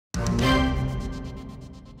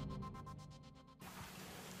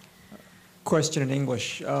question in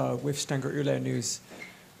English with Stavanger Yle News.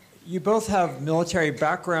 You both have military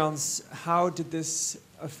backgrounds. How did this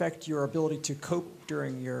affect your ability to cope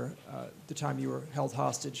during the time you were held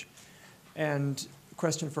hostage? And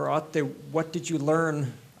question for Atte, what did you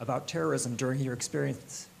learn about terrorism during your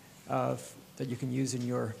experience that you can use in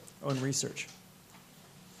your own research?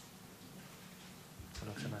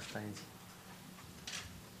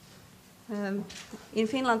 In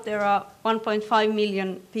Finland, there are 1.5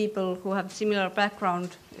 million people who have similar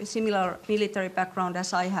military background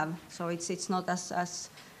as I have. So it's not as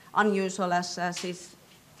unusual as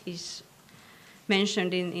is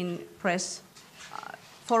mentioned in press.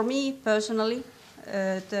 For me personally,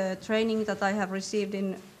 the training that I have received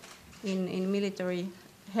in military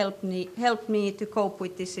helped me to cope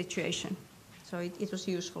with this situation. So it was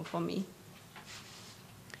useful for me.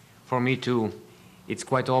 For me too. It's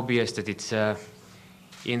quite obvious that it's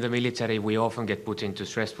in the military we often get put into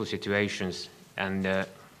stressful situations, and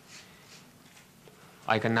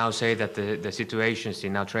I can now say that the situations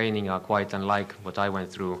in our training are quite unlike what I went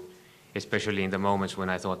through, especially in the moments when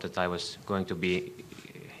I thought that I was going to be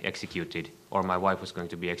executed or my wife was going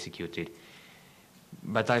to be executed.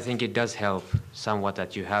 But I think it does help somewhat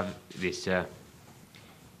that you have these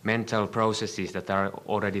mental processes that are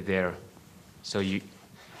already there. So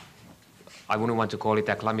I wouldn't want to call it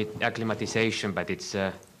acclimatization, but it's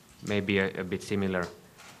maybe a bit similar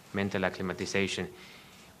mental acclimatization.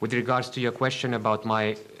 With regards to your question about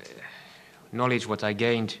my knowledge, what I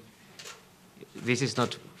gained, this is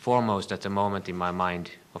not foremost at the moment in my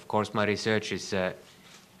mind. Of course, my research is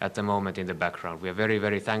at the moment in the background. We are very,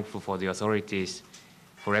 very thankful for the authorities,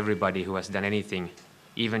 for everybody who has done anything,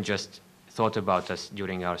 even just thought about us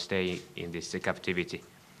during our stay in this captivity.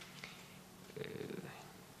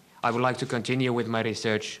 I would like to continue with my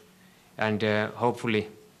research, and hopefully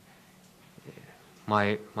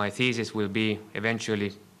my thesis will be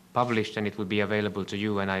eventually published and it will be available to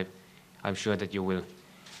you, and I'm sure that you will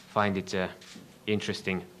find it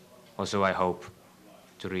interesting, also I hope,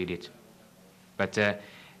 to read it. But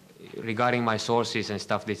regarding my sources and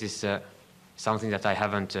stuff, this is something that I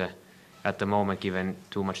haven't at the moment given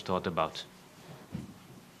too much thought about.